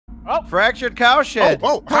Oh. Fractured cow shed.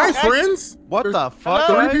 Oh, hi, friends. What the fuck?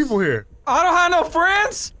 Three people here. I don't have no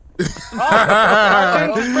friends. We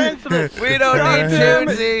don't need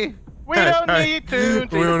Toonsy. We don't need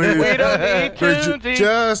Toonsy. We don't need Toonsy.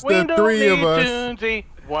 Just the three of us. Toonsy.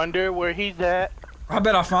 Wonder where he's at. I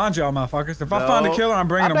bet I find y'all, motherfuckers. If I find the killer, I'm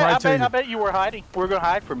bringing him right to you. I bet you were hiding. We're gonna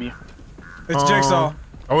hide from you. It's Jigsaw.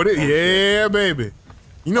 Oh, it is? Yeah, baby.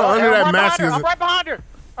 You know, under that mask is. I'm right behind her.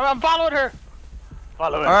 I'm following her.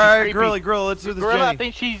 Follow her. All right, Gorilla, let's do this. Gorilla, I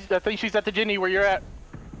think she's at the Jenny where you're at.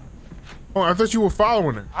 Oh, I thought you were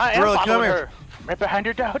following her. I am following her. I'm right behind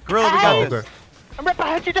her, dog. Gorilla, we got this. I'm right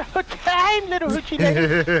behind you, dog. Time, little hoochie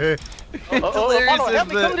lady. Delirious is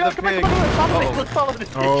the pig. Follow this.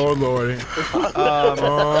 Oh, Lordy.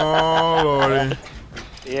 Oh, Lordy.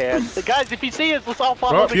 Yeah. Guys, if you see us, let's all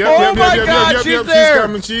follow the Oh my God, she's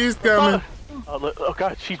there. She's coming. Oh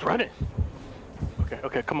God, she's running.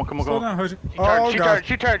 Okay, come on. Slow down, Hoji.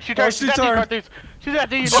 She turned. She's at these. She's at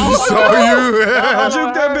these. She saw you. I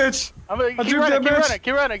juked that bitch.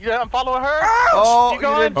 Keep running. I'm following her. Oh, you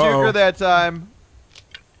didn't juke her that time.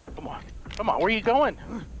 Come on. Where are you going?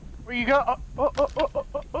 Where you go?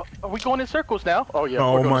 Are we going in circles now? Oh yeah.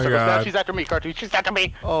 Oh my God. Now. She's after me, CaRtOoNz. She's after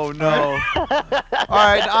me. Oh no. All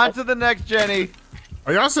right, on to the next Jenny.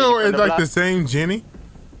 Are y'all still in like the same Jenny?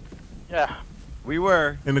 Yeah. We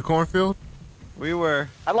were. In the cornfield? We were.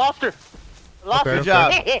 I lost her. Good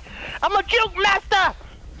job. I'm a juke master.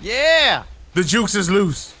 Yeah. The jukes is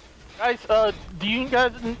loose. Guys, do you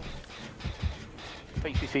guys? I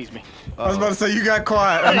think she sees me. I was about to say you got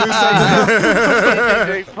quiet. I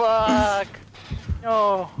knew something. Fuck.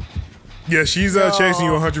 No. Yeah, she's chasing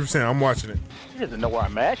you 100%. I'm watching it. She doesn't know where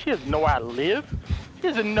I'm at. She doesn't know where I live. She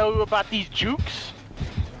doesn't know about these jukes.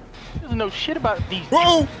 She doesn't know shit about these.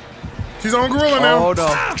 Whoa! She's on Gorilla now. Oh no.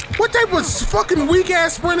 What type of fucking weak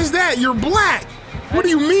ass sprint is that? You're black. What do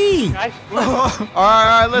you mean? Guys, All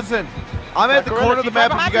right, listen. I'm at the corner of the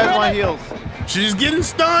map if you guys want heals. She's getting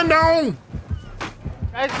stunned on.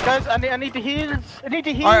 Guys, I need the heals. I need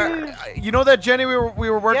the heals. All right, you know that Jenny we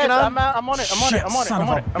were working on? I'm on it.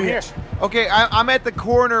 I'm here. Okay, I'm at the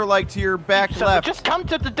corner, like to your back left. Just come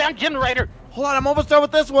to the damn generator. Hold on, I'm almost done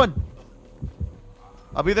with this one.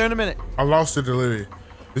 I'll be there in a minute. I lost the Delirious.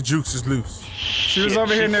 The jukes is loose. She was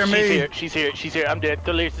over here near me. She's here. I'm dead.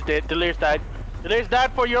 Delirious is dead. Delirious died. Delirious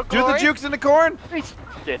died for your glory. Do the jukes in the corn? He's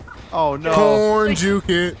dead. Oh no. Corn juke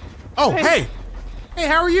it. Oh hey. Hey,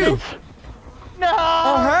 how are you? No.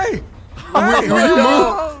 Oh hey. Will you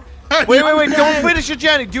move? Wait. Don't finish it,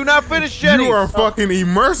 Jenny. Do not finish Jenny. You are fucking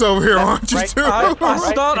immersed over here, aren't you, too?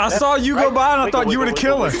 I saw you go by and I thought you were the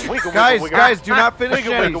killer. Guys, do not finish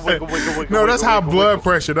Jenny. No, that's high blood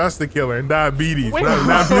pressure. That's the killer. And diabetes.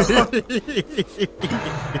 Not me.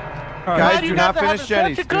 Guys, do not finish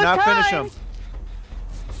Jenny. Do not finish him.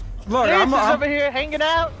 Look, I'm over here hanging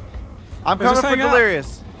out. I'm coming for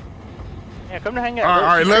Delirious. Yeah, come to hang out. All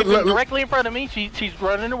right, directly in front of me. She's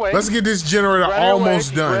running away. Let's get this generator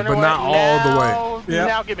almost done, but not all the way. Yeah.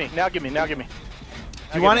 Now give me. Do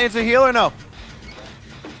you want to instant heal or no?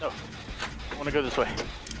 No. I want to go this way.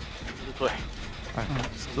 This way.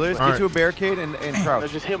 Delirious, get to a barricade and crouch. No,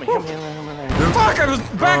 just heal me. Fuck! I was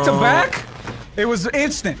back to back. It was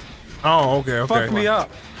instant. Oh, okay. Fucked me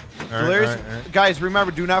up. Delirious, guys,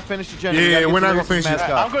 remember, do not finish the generator. Yeah, we're not gonna finish it.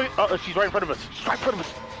 I'm going. Oh, she's right in front of us. She's right in front of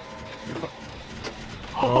us.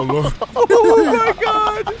 Oh, Lord. Oh my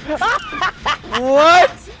God!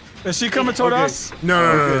 What? Is she coming toward us?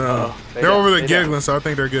 No. They're over there giggling, so I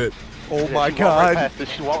think they're good. Oh my God!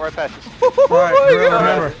 She walked right past us. Right,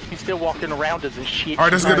 remember. She's still walking around us and shit. All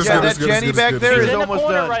right, that's good. That Jenny back there is almost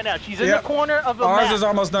done. Right now. She's in the corner of the Ours map. is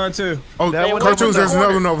almost done too. Oh, CaRtOoNz, there's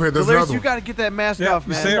another one over here. There's another one. You gotta get that mask off,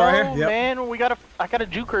 man. You see it right here? Yep. Man, I gotta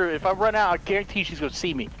juke her. If I run out, I guarantee she's gonna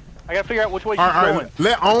see me. I gotta figure out which way she's going.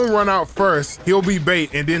 Let On run out first. He'll be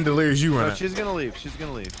bait, and then Delirious you run out. She's gonna leave.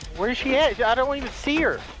 Where is she at? I don't even see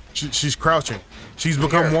her. She's crouching. She's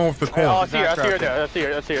become one with the corn. Oh, I see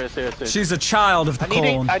her. She's a child of the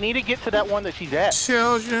corn. I need to get to that one that she's at.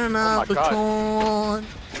 Children of the corn.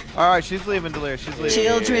 All right, she's leaving, Delirious. She's leaving.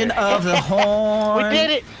 Children of the horn. We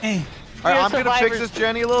did it. All right, I'm gonna fix this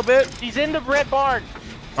Jenny a little bit. She's in the red barn.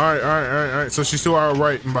 All right. So she's still out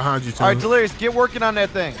right and behind you, too. All right, Delirious, get working on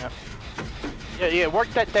that thing. Yeah, work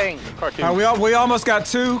that thing, CaRtOoNz. We almost got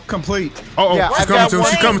 2 complete. Oh, yeah, she's coming too.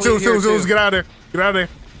 She's coming too. Get out of there. Get out of there.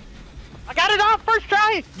 I got it off first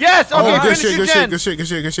try. Yes. Okay. Good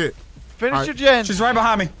Finish shit. Finish your gen. She's right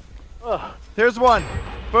behind me. There's one.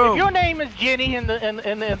 Boom. If your name is Jenny and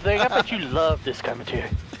the thing, I bet you love this commentary.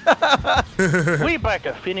 We about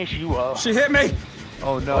to finish you off. She hit me.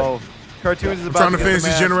 Oh no. CaRtOoNz is about Trying to get finish the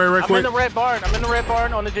this mask. generator right I'm quick. in the red barn. I'm in the red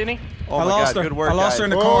barn on the Jenny. Oh I my lost God, her. good work, I lost her in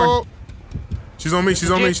the guys. corn. She's on me.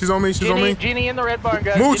 She's on me. She's on me. She's on me. Jenny in the red barn,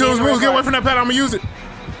 guys. Move, Jenny in Tunes. the Move. red Get away barn. from that pad. I'm gonna use it.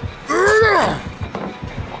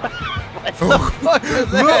 What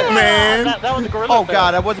is that? Look, man. That was a gorilla. Oh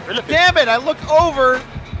God, I wasn't. Damn it! I looked over. What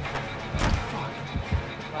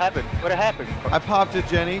happened? What happened? I popped it,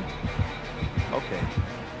 Jenny. Okay.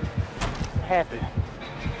 What happened?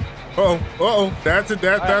 Uh-oh. That's it.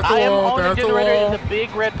 That's the I am wall. on the That's the generator in wall. the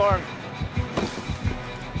big red barn.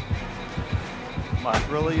 Come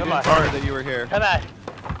on. Really? You Come didn't on. tell me that you were here. Come on.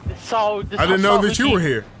 I didn't know that you were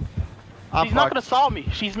here. She's not gonna saw me.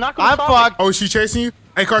 She's not gonna I'm saw fucked. Oh, is she chasing you?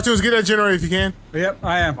 Hey, CaRtOoNz, get that generator if you can. Yep,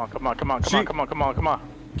 I am. me. Come on.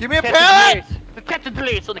 Give me a pallet. Catch the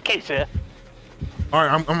delirious on the case here. All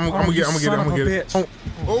right, I'm gonna get it. I'm gonna get it. Bitch.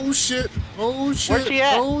 Oh shit. Oh shit. Where's she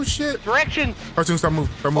at? Oh shit. Directions. CaRtOoNz, stop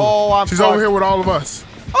moving. Stop moving. Oh, I'm She's fucked. over here with all of us.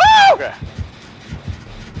 Okay.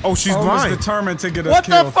 Oh, she's Holmes blind. is determined to get us What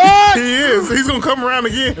killed. the fuck? He is. He's gonna come around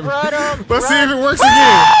again. Right on. Let's see right. if it works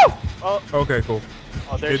again. Oh, Okay, cool.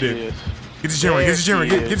 oh, there It she did. is. Get the generator. Get the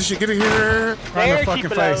generator. Get the shit. Get it here. Right in her There fucking she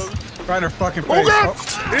face. blows. Right in her fucking Oh face.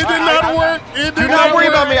 god! It did not work. It Do did not worry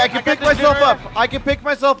work. about me. I I can got pick this myself up. generator. I can pick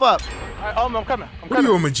myself up. I'm coming. What are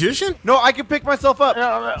you, a magician? No, I can pick myself up.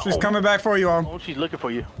 No. She's coming back for you, all. Oh, she's looking for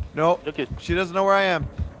you. No, Look at. she doesn't know where I am.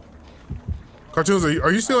 CaRtOoNz,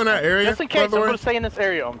 are you still in that area? Just in case, I'm by the way? gonna stay in this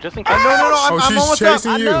area. Just in case. No, Oh, I'm she's almost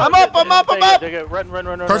chasing up. you. I'm up. Run. CaRtOoNz,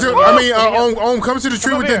 I mean, come to the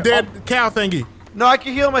tree Come with over the here. dead cow thingy. No, I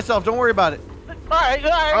can heal myself. Don't worry about it. All right.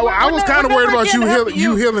 I was kinda worried about you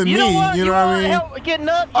healing me, you know what I mean? Help getting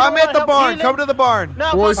up? You I'm don't at wanna the help barn. healing? Come to the barn.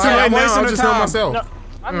 No, Well, it's too fuck late I'm now. wasting I'm the just healing time. myself. No,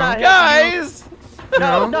 I'm not helping you. Guys.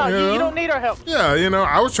 No, Yeah. you don't need our help. Yeah,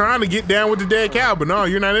 I was trying to get down with the dead cow, but no,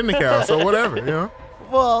 you're not in the cow, so whatever,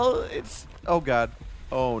 Well, it's. Oh God.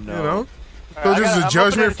 Oh no. So I this is I'm a up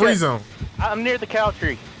judgment-free near the zone. I'm near the cow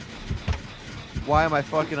tree. Why am I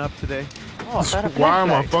fucking up today? Oh, I got a Why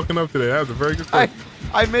am I flashlight. fucking up today? That was a very good I question.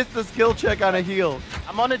 I missed the skill check on a heal.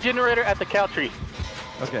 I'm on the generator at the cow tree.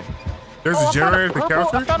 Okay. There's Oh, a I found generator at the cow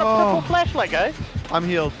I tree? found a purple flashlight, guys. I'm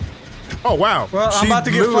healed. Oh, wow. Well, I'm She about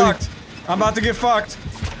to get literally- fucked. I'm about to get fucked.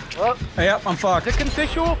 Oh, Yep, I'm fucked. is it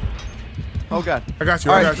consensual? Oh God. I got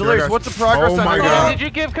you. All I right, got you. I Delirious, got you. what's the progress Oh on my your god. Did you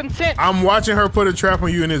give consent? I'm watching her put a trap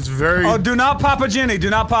on you, and it's very. Oh, do not pop a Jenny. Do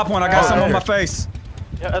not pop one. I got Oh, some on okay. my face.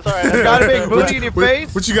 Yeah, that's all right. You got a big booty in your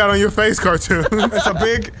face? What you got on your face,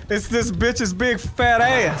 CaRtOoNz? It's this bitch's big fat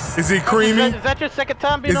ass. Is it creamy? Is that your second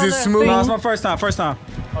time being Is on it that smooth? thing? No, it's my first time. First time.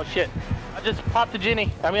 Oh shit! I just popped the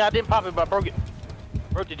Jenny. I mean, I didn't pop it, but I broke it.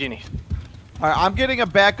 Broke the Jenny. All right, I'm getting a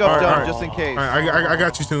backup All right, done all right. just in case. All right, I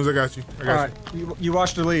got you, Tunes. I got you. I All got right, you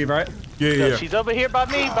watched her leave, right? you. Yeah, yeah. She's over here by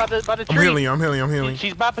me, by the I'm tree. healing. I'm healing.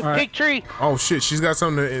 She's by the All right. big tree. Oh shit, she's got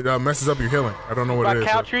something that messes up your healing. I don't know what By it is.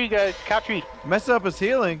 cow though. tree, guys. Cow tree. Mess up his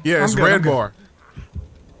healing. Yeah, it's I'm good, I'm red good. bar.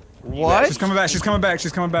 What? She's coming back. She's coming back.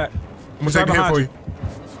 She's coming back. I'm gonna take a hit behind for you.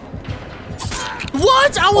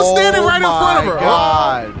 What? I was standing right in front of her.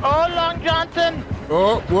 God. Oh, Long Johnson.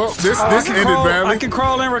 Oh, well, this I ended can crawl- badly. I can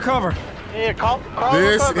crawl and recover. Yeah, call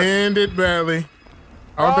This recover. ended badly.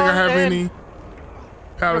 I don't think I have Oh, any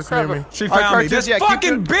pallets near me. recover. She All right, found me. CaRtOoNz, This yeah, keep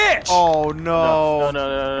fucking doing- bitch. Oh No,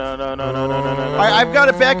 no. no. I've got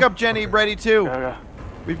a backup Jenny ready too. Okay.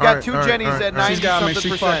 We've All got right, two all right, Jennies all right, at all right. 90 She's got me. something She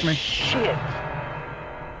percent. fucked me. Shit.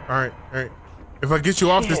 All right. If I get you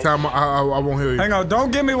off this Shit. time, I won't heal you. Hang on.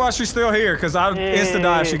 Don't get me while she's still here, cause I'll insta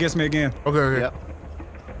die if she gets me again. Okay. Yep.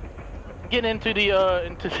 Get into the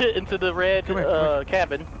into the red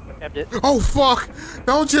cabin. Tapped it. Oh fuck!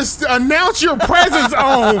 Don't just announce your presence,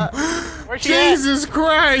 Ohm. Where's she at? Jesus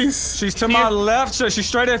Christ! She's to my left, so she's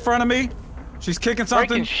straight in front of me. She's kicking something.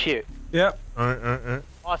 Breaking shit. Yep. All right.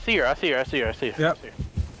 Oh, I see her. Yep.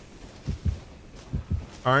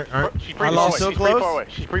 All right. She's pretty far lost away. so She's pretty close. far away.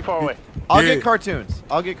 She's pretty far away. I'll Yeah. get CaRtOoNz.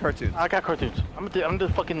 I'll get CaRtOoNz. I got CaRtOoNz. I'm the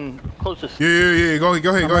fucking closest. Yeah. Go ahead.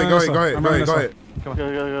 I'm running this way. I'm running this way. Go. I'm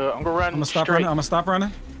gonna run I'm gonna stop straight. running. I'm gonna stop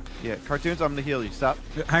running. Yeah, CaRtOoNz, I'm gonna heal you. Stop.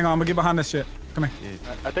 Hang on. I'm gonna get behind this shit. Come here.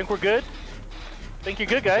 I think we're good. I think you're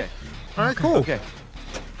good, guys. All right. Cool. Okay.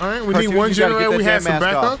 All right. We CaRtOoNz, need one you gotta generator. get We that had damn some mask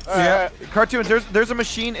backup. off. Yeah. CaRtOoNz, there's a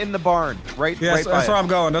machine in the barn, right? Yes, right by that's it. where I'm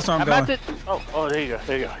going. That's where I'm I'm going. about to. Oh, there you go.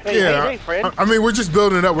 Hey, Yeah. hey, friend. I mean, we're just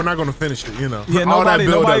building it up. We're not going to finish it. Yeah, All that nobody-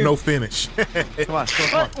 build nobody- up, no finish. Come on.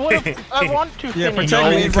 But what if I want to Yeah, finish? protect No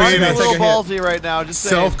me. Ron's First, you a gotta little take a hit. ballsy right now. Just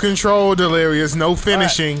saying. Self-control, delirious, no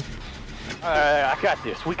finishing. I got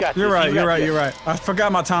this. We got You're this. right. You You're got right. this. You're right. I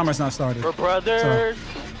forgot my timer's not started. We're brothers.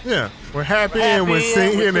 Yeah, we're happy and we're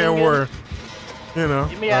singing and we're,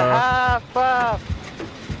 Give me a high five.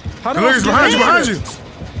 How do I delirious get behind you, in behind here? you.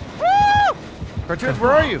 Woo! CaRtOoNz,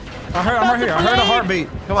 where are you? I'm right here. I heard a heartbeat.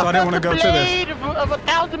 Come on. So I didn't want to go to this. Of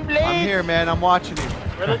 1,000 blades. I'm here, man. I'm watching you.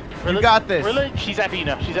 Really? You got this. Really? She's after you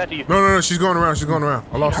now. She's after you. No, she's going around. She's going around.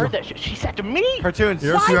 I lost her. heard that shit. She's after me. CaRtOoNz.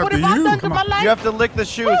 Yeah, she's Why? after What have I you. done to my life? You have to lick the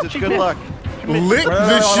shoes. It's good luck. Lick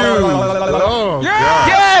the shoes. Oh, Yeah!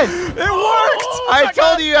 Yes! It worked! I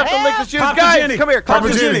told you have to lick the shoes. Pop Guys, Jenny. come here. Pop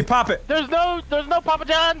Come the here. Jenny. Pop it. There's no Papa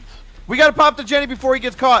John's. We gotta pop the Jenny before he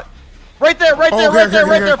gets caught. Right there, right there, Okay, right there,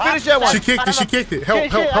 okay, right okay. there. Finish that one. She kicked it. She kicked it. Help!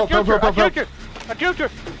 Help! Help! Help! Help! Help! Help! I juked her.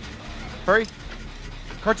 Hurry.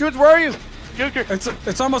 CaRtOoNz, where are you? Juked her.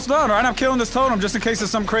 It's almost done, right? I'm killing this totem just in case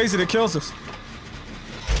there's something crazy that kills us.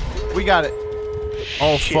 We got it.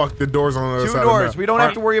 Oh fuck! The door's on the other 2 side. of doors. the We don't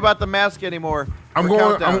have to worry about the mask anymore. I'm For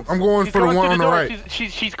going. countdowns. I'm going She's for the going one to on the door. right.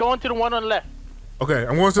 She's going to the one on the left. Okay,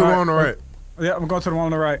 I'm going to the one on the right. Yeah, I'm going to the one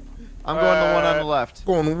on the right. I'm going to the one on the left.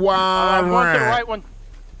 Going wild I'm going to the around. right one.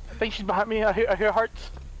 I think she's behind me. I hear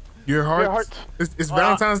hearts. Your heart. hearts. It's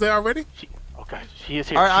Valentine's Day already? Okay, she is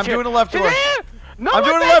here. All right, I'm She's doing here. the left She's door. here. No, I'm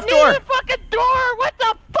doing the one's left door. near the fucking door. What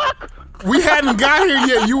the fuck? We hadn't got here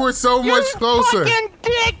yet. You were so much You closer. fucking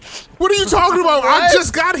dicks. What are you talking about? I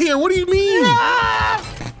just got here. What do you mean? Ah,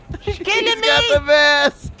 she's killing He's me. got the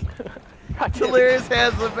mask. God damn it. Delirious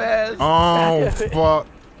has the mask. Oh fuck.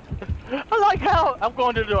 I like how I'm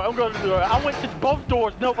going to the door. I'm going to the door. I went to both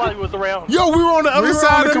doors. Nobody was around. Yo, we were on the other were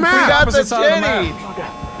side on of the the complete We map. got the opposite side of the Jenny. map.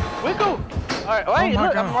 Okay. Wiggle. All right. Wait, my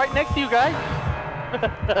look. God. I'm right next to you guys.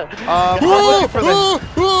 I'm looking for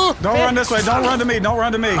the. Don't run this way. Don't run to me. Don't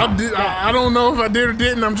run to me. I don't know if I did or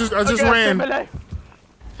didn't. I just ran.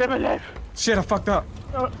 Save my life. Shit, I fucked up.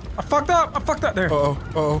 I fucked up. There.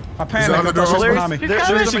 Oh. I panicked. I thought she was behind me. She's Here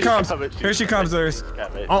coming. she comes. She's coming. Here she comes, Darius.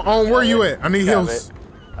 On where you at? I need heals.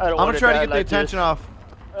 I'm gonna try to get the attention off.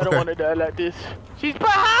 I don't want to die like this. She's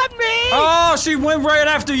behind me. Oh, she went right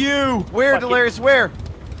after you. Where, Fuck it. Delirious? Where?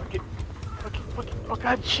 Oh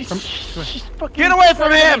god, she's fucking. Get away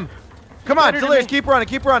from him! Come on, Better than Delirious, me. keep running,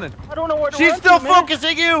 keep running. I don't know where to She's run still to, man.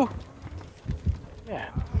 focusing you! Yeah.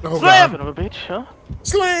 Oh, Slam! Son of a bitch, huh?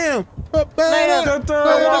 Slam! Welcome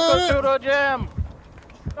to the jam.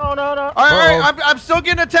 No. Alright, I'm still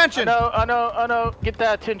getting attention. I know. Get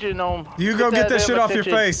that attention on. You go get that shit off your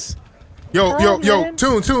face. Yo, man.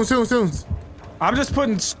 Tunes. I'm just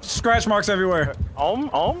putting scratch marks everywhere. Woo!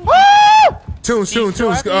 Tunes.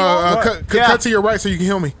 Yeah. Cut to your right so you can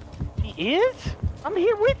heal me. He is? I'm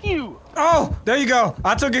here with you. Oh, there you go.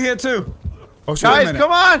 I took a hit too. Oh shit. Guys, minute.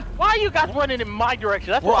 come on! Why are you guys running in my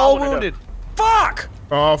direction? That's We're what I all wanna know. wounded. Fuck!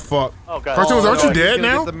 Oh fuck. Oh god. CaRtOoNz, aren't you he's dead gonna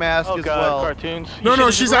now? Get the mask Oh as god, well. CaRtOoNz. You No,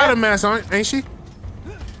 should've she's just out ran. of mask, ain't she?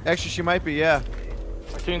 Actually, she might be, yeah.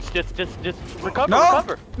 CaRtOoNz, just recover, No,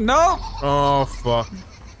 recover, no. Oh fuck.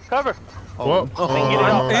 recover. Well, Get it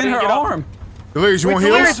off. In her Get off. arm. Delirious, you Wait, want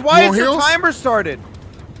heals? Delirious, You why want is your heals? timer started?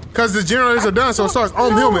 Cause the generators are done, so it starts.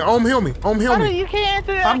 Heal me. Heal me. Heal me. You can't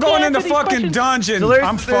answer that. I'm going in the fucking dungeon. Delirious,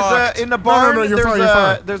 I'm there's fucked. in the barn, no, you're fine, you're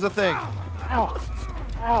fine. there's a thing. Ow.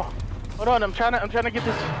 Hold on, I'm trying to get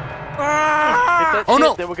this. Ah! Hit that Oh shit.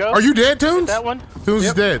 no! There we go. Are you dead, Tunes? That one. Tunes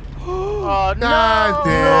is dead. Oh no! God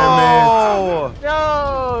damn it.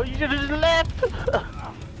 Oh! No! You should have just left.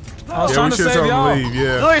 I was Yeah, trying we to should save y'all. leave.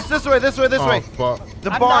 Yeah. Delirious, this way, this way, this Oh way. fuck.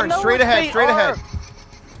 The I barn, know straight what ahead, they straight are. ahead.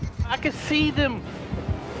 I can see them.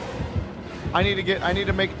 I need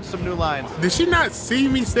to make some new lines. Did she not see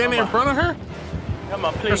me standing in front of her? Come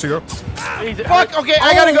on, There please. she go. Please. Fuck, okay,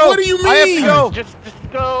 I gotta go. What do you mean? I have to go. Just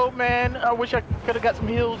go, man. I wish I could have got some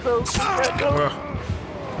heals though. Go.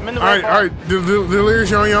 I'm in the All right. Delirious,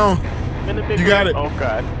 you're on your own. I'm in the big You got room. it. Oh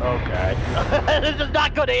god. This is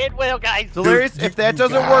not gonna end well, guys. Delirious, Dude, if that you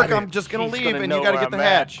doesn't got work, it. I'm just gonna She's leave gonna and know you gotta where get the I'm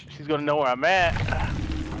at. hatch. She's gonna know where I'm at.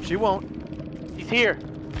 She won't. She's here.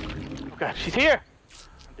 Oh god, she's here.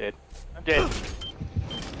 I'm dead.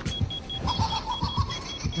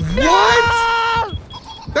 What?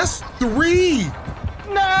 That's 3.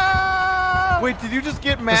 No! Wait, did you just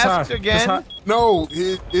get It's masked hot. It's again? hot. No,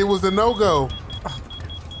 it was a no-go.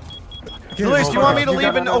 Delirious, do you want me to You leave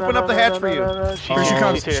got- and open up the hatch for you? Here she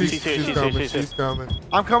comes. She's here. She's coming.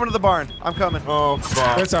 I'm coming to the barn. I'm coming. Oh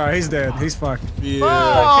fuck. That's alright. He's dead. He's fucked. Yeah.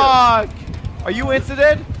 Fuck! Are you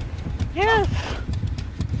incident? Yes.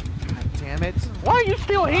 Damn it! Why are you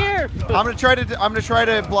still here? I'm gonna try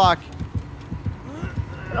to block.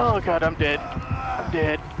 Oh god, I'm dead. I'm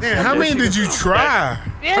dead. Man, how many did you try?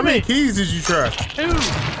 Damn How many it. keys did you try? Two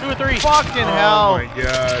or three. Fucking Oh hell! my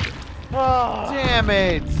god. Oh. Damn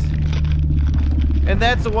it! And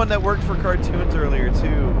that's the one that worked for CaRtOoNz earlier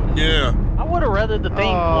too. Yeah. I would have rather the thing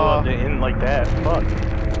blow up than end like that. Fuck.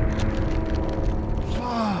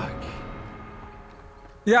 Fuck.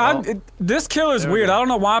 Yeah, this killer's weird. I don't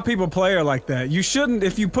know why people play her like that. You shouldn't,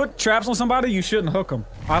 if you put traps on somebody, you shouldn't hook them.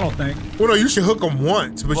 I don't think. Well, no, you should hook them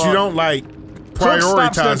once, but you don't like Hook stops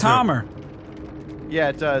prioritize their them. timer. Yeah,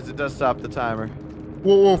 it does. It does stop the timer.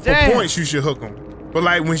 Well, for Damn. points, you should hook them. But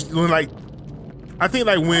like when like, I think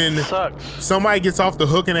like when somebody gets off the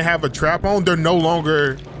hook and they have a trap on, they're no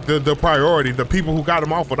longer the priority. The people who got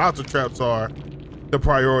them off without the traps are the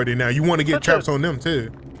priority now. You want to get traps on them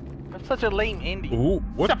too. That's such a lame ending. Ooh,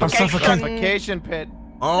 what? Suffocation pit.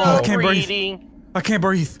 Oh, I can't breathe. I can't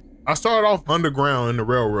breathe. I started off underground in the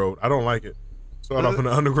railroad. I don't like it. Started off in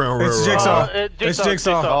the underground railroad. It's Jigsaw. It's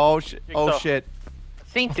Jigsaw. Oh shit! Oh shit!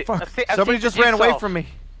 Somebody just ran away from me.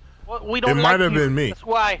 Well, we don't It might have been me. That's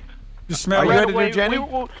why. You smell Right it, away, Jenny?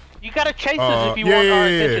 You gotta chase us if you want our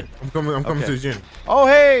attention. I'm coming to Jenny. Oh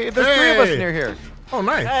hey, there's 3 of us near here. Oh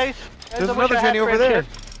nice. Guys, there's another Jenny over there.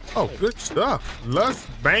 Oh, good stuff. Let's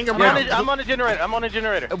bang them I'm out. on a generator. I'm on a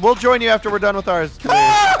generator. We'll join you after we're done with ours.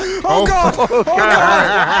 Oh god! Oh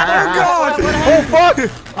god! Oh fuck!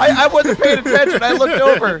 I wasn't paying attention. I looked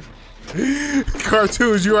over.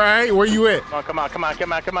 CaRtOoNz, you alright? Where you at? Oh, come on. She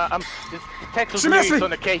missed me. On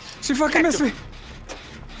the case. She fucking missed me.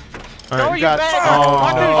 Throw you got- back.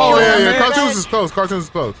 Oh yeah. man. CaRtOoNz is close. CaRtOoNz is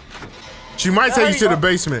close. She might take you to the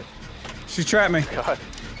basement. She trapped me. God.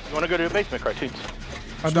 You wanna go to the basement, CaRtOoNz?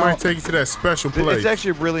 She might take you to that special place. It's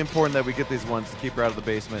actually really important that we get these ones to keep her out of the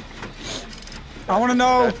basement. I want to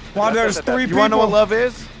know why there's 3 You people wanna know what love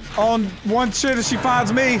is? on one shit and she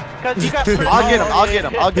finds me. You got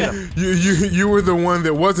I'll get him. You were the one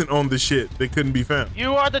that wasn't on the shit that couldn't be found.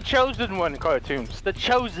 You are the chosen one, CaRtOoNz. The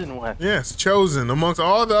chosen one. Yes, chosen amongst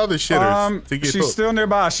all the other shitters to get she's hooked. still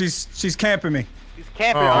nearby. She's camping me. He's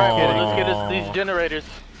camping. All right, let's get us these generators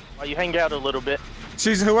while you hang out a little bit.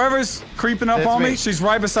 She's whoever's creeping up on me. She's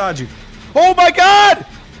right beside you. Oh my god!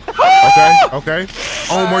 Okay.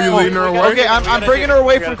 Are you leading her away? Okay, I'm bringing her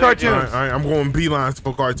away from CaRtOoNz. All right, I'm going beelines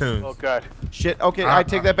for CaRtOoNz. Oh god. Shit. Okay, I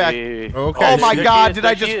take that back. Okay. Oh my god! Did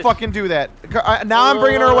I just fucking do that? Now I'm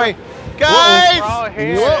bringing her away, guys. We're all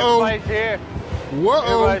here. Whoa. Everybody's here. Whoa.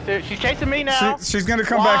 Everybody's here. She's chasing me now. She's gonna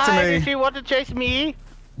come back to Why me. did she want to chase me?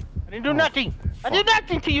 I didn't do nothing. I did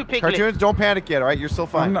nothing to you, Piglet. CaRtOoNz, don't panic yet. All right, you're still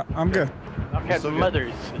fine. I'm good. Okay, so good. mother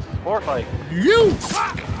is horrifying. You?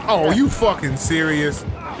 Oh, you fucking serious?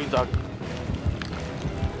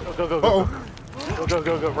 Go, go,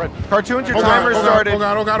 run. CaRtOoNz, your timer started. Oh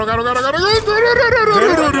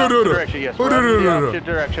god. Direction, yes. We're in the opposite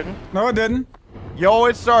direction. No, it didn't. Yo,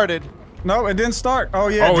 it started. No, it didn't start. Oh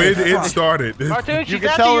yeah. Oh, it Fuck. started. CaRtOoNz, You she's can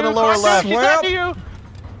after tell you. in the lower CaRtOoNz, left. She's after you.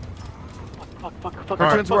 Fuck.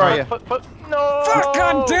 CaRtOoNz, where are you? No. Fuck!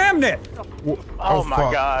 God damn it! Oh my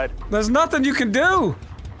fuck. god. There's nothing you can do.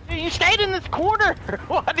 You stayed in this corner.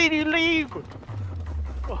 Why did you leave?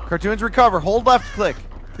 CaRtOoNz, recover. Hold left click.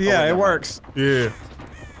 Yeah, it works. Yeah.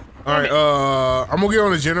 All right. I'm gonna get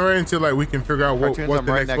on the generator until like we can figure out what CaRtOoNz, I'm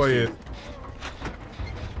the right next next play to is. you.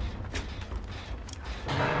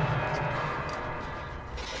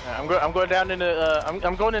 I'm going down in the.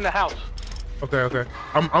 I'm going in the house. Okay.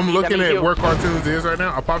 I'm looking at where CaRtOoNz is right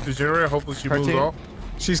now. I popped the generator. Hopefully she moves off.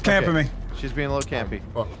 She's camping me. She's being a little campy.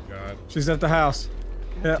 Oh god. She's at the house.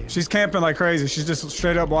 Yeah, she's camping like crazy. She's just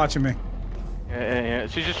straight up watching me. Yeah.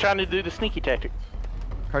 She's just trying to do the sneaky tactic.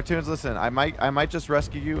 CaRtOoNz, listen. I might just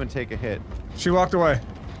rescue you and take a hit. She walked away.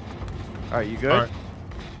 All right, you good? All right.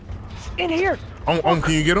 In here.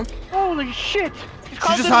 Can you get him? Holy shit. She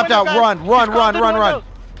just hopped out. Run.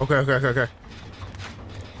 Okay.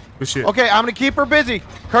 Good shit. Okay, I'm gonna keep her busy.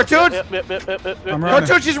 CaRtOoNz, Yep. I'm running.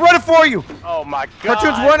 CaRtOoNz, she's running for you. Oh my god.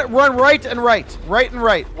 CaRtOoNz, run right and right. White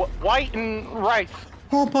and rice.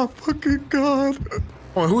 Oh my fucking god.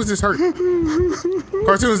 Oh, who is this hurt?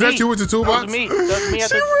 CaRtOoNz, is that you with the toolbox? That was me.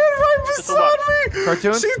 At She the, ran right beside me.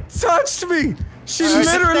 CaRtOoNz? She touched me. She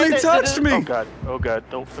literally touched me. Oh god.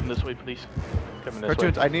 Don't come this way, please. Coming this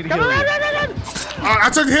CaRtOoNz, way. I need to heal you. Run. I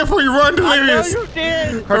took a hit for you. Run, Delirious. You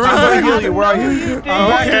did. CaRtOoNz, let me heal you. Where are you?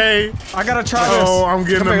 Okay. I gotta try this. Oh, I'm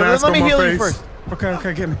getting Come a here, mask let on me my heal you face. first.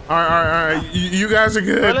 Okay, get me. All right. You guys are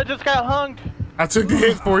good. Gorilla just got hung. I took the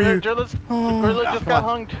hit for you. Gorilla just got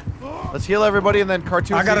hung. Let's heal everybody and then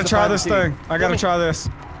CaRtOoNz. I gotta needs to try find this the key. thing. I gotta try this.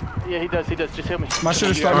 Yeah, he does. Just hit me. My shit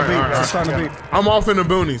is starting to beat. All right. It's starting to beat. I'm off in the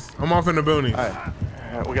boonies. All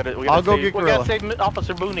right. We gotta I'll go save, get we Gorilla. gotta save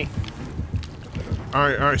Officer Booney. All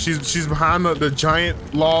right. She's behind the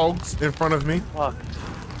giant logs in front of me. Fuck.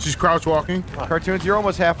 She's crouch walking. CaRtOoNz, you're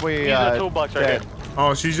almost halfway. Use the toolbox right dead. here.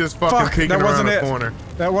 Oh, she's just fucking Fuck, peeking that around wasn't the it. corner.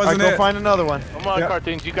 That All right, wasn't go it. find another one. Come on, Yep.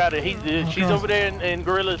 CaRtOoNz, you got it. She's over there in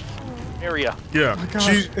Gorilla's area. Yeah, God,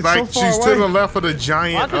 she's it's like so far she's to away. the left of the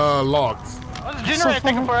giant I'll logs. Oh, this generator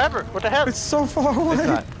taking forever. What the hell? It's so far away. It's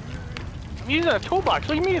not. I'm using a toolbox.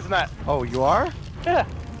 What do you mean it's not? Oh, you are? Yeah.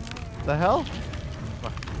 The hell?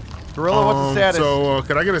 Gorilla, what's the status? So,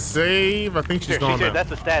 could I get a save? I think she's gone now. That's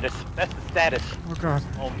the status. That's the status. Oh god.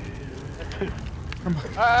 Oh.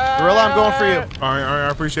 Gorilla, I'm going for you. All right, I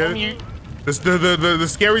appreciate it. The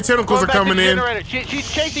scary tentacles are coming in. She's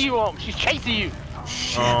chasing you, She's chasing you.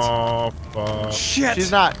 Oh, fuck. Shit.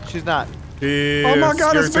 She's not. She's not. Yeah, oh my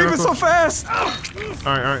god, it's moving tentacles. so fast.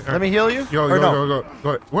 All right. Let me heal you. Go.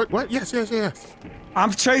 What? Yes.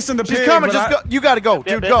 I'm chasing the pig. She's coming. Just go. You gotta go,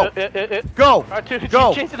 dude. Go. Go.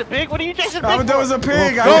 Go. Chasing the pig? What are you chasing the I pig there was a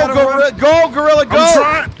pig. Go, Gorilla. Go.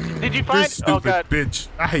 I'm trying. Did you find? This stupid bitch.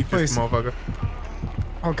 I hate this motherfucker.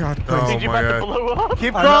 Oh god. Oh Did you my about to god. blow up?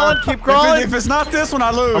 Keep crawling. Keep crawling. If it's not this one,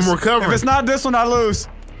 I lose. I'm recovering. If it's not this one, I lose.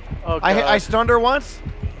 Oh, God. I stunned her once.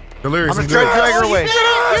 Delirious. I'm gonna try to drag her away.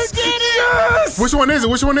 You did it! Yes! Which one is it?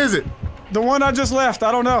 Which one is it? The one I just left.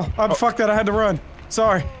 I don't know. Fuck that. I had to run.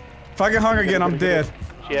 Sorry. If I get hung again, I'm dead.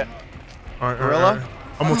 Yeah. All right, Gorilla?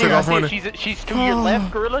 I'm gonna take off running. She's to your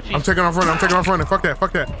left, Gorilla. I'm taking off running. Fuck that.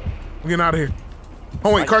 I'm getting out of here.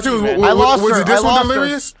 Oh wait, CaRtOoNz. I lost Was her. it this I one, lost her.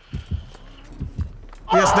 Delirious?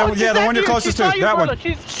 Yes, yeah, the one you're closest to. That one.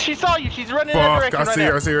 She saw you. She's running in that Fuck! direction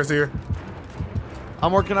I see her.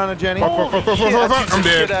 I'm working on it, Jenny. Fuck. I'm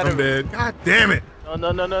dead. God damn it.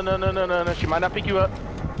 No. She might not pick you up.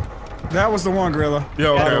 That was the one, Gorilla.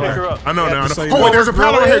 Yo, Yeah, pick okay. her up. I know now. so you Oh know wait, there's a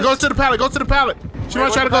pallet right here. Gorilla Go to the pallet. She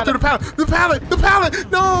might try to go through the pallet. The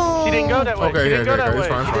pallet. No. She didn't go that way. Okay, She didn't go that it's way.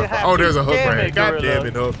 fine. She didn't have Oh, to. there's a hook Damn right here. it, God Gorilla. damn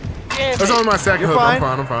it, hook. Damn That's it. only my second You're hook. fine.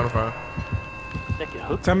 I'm fine. Second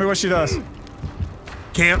hook. Tell me what she does.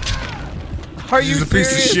 Camp. Are you She's a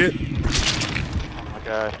piece of serious? shit. Oh my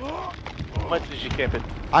god. How much is she camping?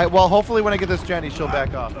 Well, hopefully when I get this Jenny, she'll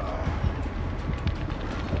back off. Come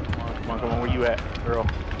on. Where you at, girl?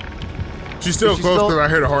 She's still close because I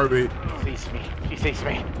heard a heartbeat. She sees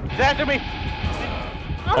me. She's after me.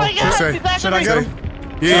 Oh my god, say? she's after Should me. I get him?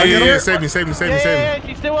 Yeah. Save me. Yeah,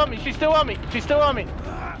 she's still on me. She's on me. She's on me.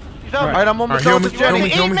 All right, I'm almost Heal done me. with Jenny.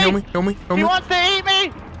 Heal me. She wants to eat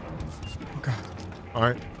me. All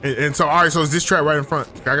right. And so, all right. So is this trap right in front?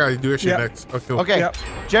 I gotta do this shit next. Okay. Cool. Okay, Yep.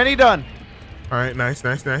 Jenny done. All right. Nice.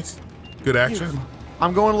 Good action.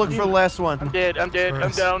 I'm going to look for the last one. I'm dead. I'm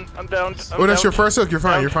down. Oh, that's your first hook. You're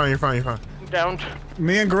fine. I'm down.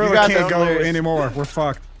 Me and You Gorilla got can't this, go Delirious. anymore. We're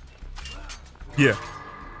fucked. Yeah.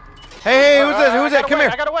 Hey, who's this? Who's that? Come here.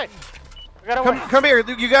 I got away. Come here.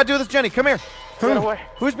 You gotta do this, Jenny. Come here. I got away.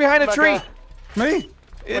 Who's behind a my tree? God. Me?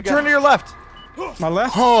 Turn to your left. My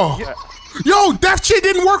left? Oh. Yo, that shit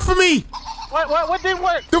didn't work for me. What didn't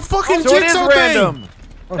work? The fucking So it is Jigsaw random. thing.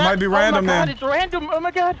 It might be random Oh my god, then. it's random. Oh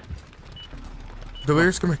my god.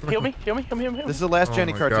 Delirious, come here. Heal me. This is the last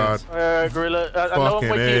Jenny my CaRtOoNz. Gorilla, I know I'm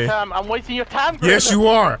wasting your time. I'm wasting your time, Gorilla. Yes, you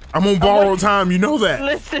are. I'm on borrowed time. You know that.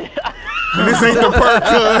 Listen. And this ain't the perk,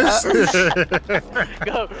 cuz.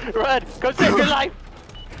 Go, run. Go save your life.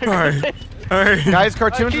 All right. Guys,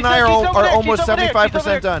 CaRtOoNz and I are almost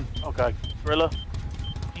 75% done. Oh god, Gorilla.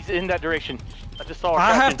 He's in that direction. I just saw her.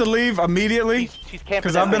 I have to leave immediately She's camping.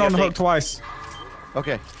 because I've been on the hook twice.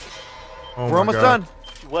 Okay. Oh We're my almost God. done.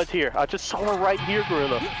 She was here. I just saw her right here,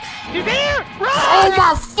 Gorilla. She's here! Run! Oh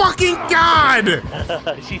my fucking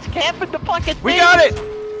God! She's camping the fucking thing. We got it.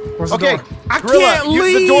 Where's the Okay. door? I Gorilla, can't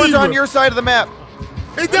leave. the door's on your side of the map.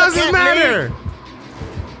 It doesn't can't matter.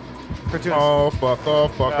 CaRtOoNz. Oh fuck!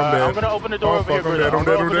 I'm dead. I'm gonna open the door Oh over here, fuck! I'm Gorilla. dead. I'm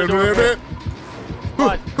dead. I'm dead. I'm dead. Come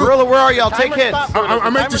on. Gorilla, where are you? I'll take Timer hits. stop, Gorilla.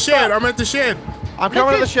 I'm at the Timer shed. stop. I'm at the shed. I'm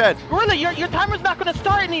coming to the shed. Gorilla, your timer's not gonna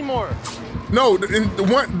start anymore. No,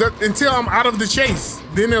 until I'm out of the chase.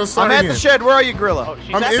 Then it'll start I'm at again. the shed. Where are you, Gorilla? Oh,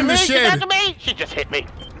 she's I'm after in the me. shed. She's after me. She just hit me.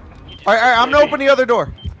 All right, I'm gonna open the other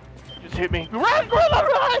door. Just hit me. Run, Gorilla,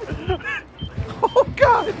 run! Oh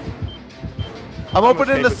God! I'm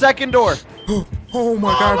opening the second door. Oh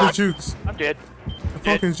my God, the jukes. I'm dead. The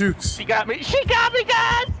fucking jukes. She got me. She got me,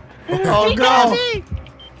 guys. Oh She got no! me.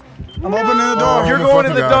 I'm opening the door. Oh, You're my going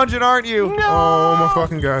in fucking the God. dungeon, aren't you? No. Oh my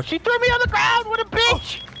fucking God. She threw me on the ground. What a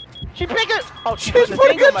bitch. She picked it. Oh, She's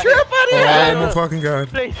putting a trap on you. Oh my fucking God.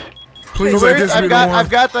 Please. Please let this be the I've one.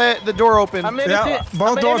 got the door open. I'm innocent. Yeah,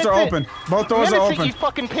 both I'm doors are innocent. open. Both doors I'm are innocent, open. you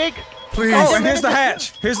fucking pig. Please. Oh, and here's the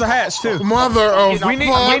hatch. Here's the hatch too. Mother of We need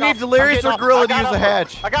fuck. Delirious or Gorilla to use the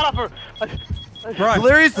hatch. I got off her. Run.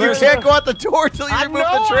 Delirious, you can't go out the door till you I remove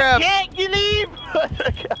know, the trap. I can't. You leave.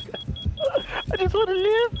 I just want to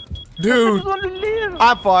live. I Dude, just want to live.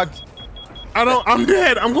 I'm fucked. I'm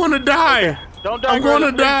dead. I'm gonna die. Don't die. I'm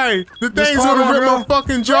gonna Gorilla, die. The thing's fall gonna on, rip my Gorilla.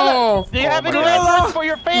 fucking jaw off. Do you have any Gorilla. last words for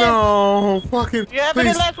your fans? No, fucking. Do you have any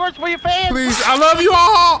Please, last words for your fans? please. I love you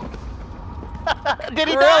all. Did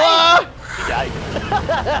he Gorilla! die? He died.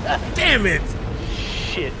 Damn it!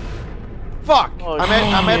 Shit. Fuck! Oh,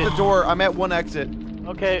 I'm at the door. I'm at one exit.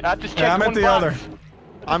 Okay, I just checked Yeah, I'm at the other.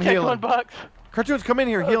 I'm healing. 1 box. CaRtOoNz, come in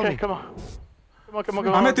here. Heal me. Come on. Come on.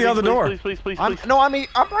 I'm at the other door. Please. I'm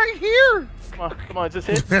right here. Come on. Is this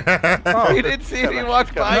it? Oh. You didn't see me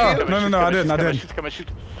walk by you? No, I didn't. She's coming. Shoot.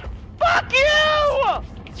 Fuck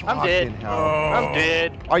you! I'm dead. I'm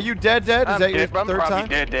dead. Are you dead? Is that your third time?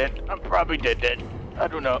 I'm probably dead. I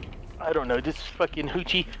don't know. This fucking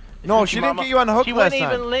hoochie. No, she didn't get you on the hook last time. She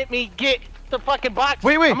wouldn't even let me get the fucking box.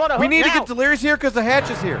 Wait. I'm on a hook We need to now. get Delirious here because the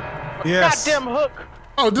hatch is here. Yes. Goddamn hook.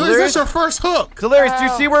 Oh, Delirious, that's your first hook. Delirious, do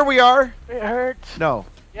you see where we are? It hurts. No.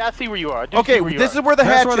 Yeah, I see where you are. Okay, this is where the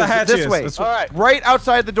hatch is. This way. All right. Right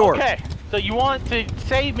outside the door. Okay. So you want to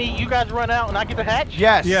save me? You guys run out and I get the hatch?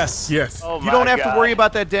 Yes. Oh my You don't have God. to worry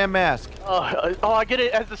about that damn mask. I get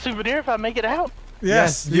it as a souvenir if I make it out.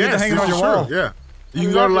 Yes. You get to hang it on your wall. Yeah. You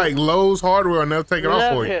can go to like Lowe's Hardware and they'll take it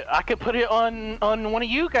off for you. I could put it on one of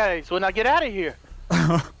you guys when I get out of here.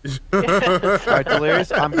 All right,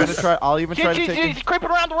 Delirious, I'm gonna try. I'll even try to take. She's creeping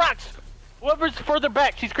around the rocks. Whoever's further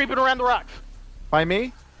back, she's creeping around the rocks. By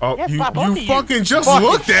me? Oh, Yes, you by both of you. fucking just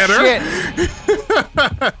looked at her.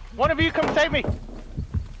 Shit. One of you come save me.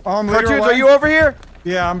 CaRtOoNz, are you over here?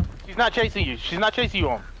 Yeah, She's not chasing you. She's not chasing you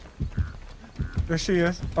on. there she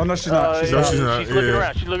is. Oh no, she's not. No, she's not. She's looking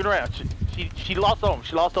around. She's looking around. She lost home.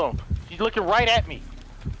 She's looking right at me.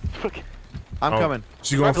 I'm coming.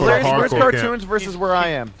 She's going for the Delirious, where's hardcore CaRtOoNz camp. versus where I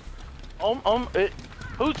am?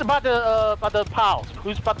 Who's about the piles?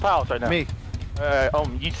 Who's about the piles right now? Me.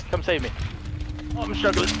 You come save me. Oh, I'm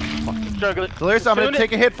struggling. Delirious, I'm gonna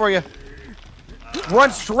take a hit for you.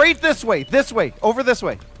 Run straight this way. Over this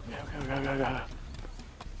way. Okay.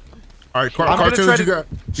 All right, CaRtOoNz, you got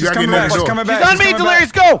to get in that door. She's coming back. She's on me,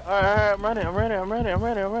 Delirious, go! Alright, I'm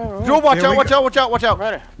ready. Joe, watch out. I'm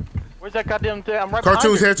ready. Where's that goddamn thing? I'm right CaRtOoNz,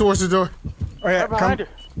 behind her. head towards the door. Oh yeah, Right behind her.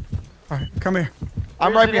 All right, come here.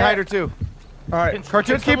 I'm Where's right it behind at? her too. All right.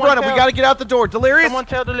 CaRtOoNz, keep running. We gotta get out the door. Delirious. Someone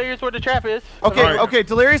tell Delirious where the trap is. Okay,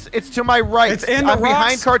 Delirious, it's to my right. It's in the I'm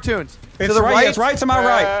behind rocks. CaRtOoNz. It's to the right. It's right to my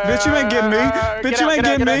right. Bitch, you ain't getting me. Bitch, you ain't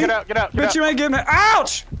getting me. Get out. Bitch, you ain't getting me.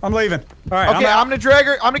 Ouch! I'm leaving. All right. Okay, I'm gonna drag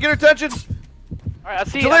her. I'm gonna get her attention. Alright, I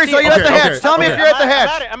see Delirious, it. are you at the hatch? Tell me if you're at the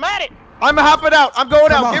hatch. I'm at it. I'm hopping out. I'm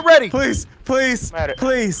going out. Get ready. Please. Matter.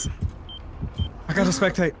 Please. I gotta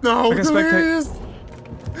spectate. No, I gotta spectate. Delirious.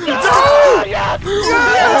 No! Yes!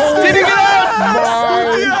 Did you get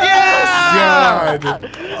out? Yes! God.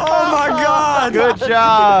 Oh my God! Good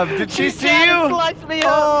job. Did she see you? Sliced me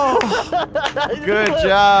up. Oh. Good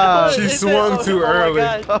job. She swung too early.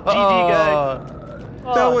 GG, guys.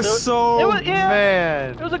 That was so.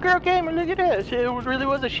 Man. It was a girl gamer. Look at that. It really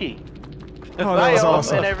was a she. Oh, that was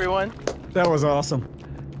awesome. And everyone. That was awesome.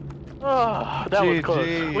 Oh, that was close.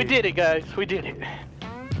 GG. We did it, guys. We did it.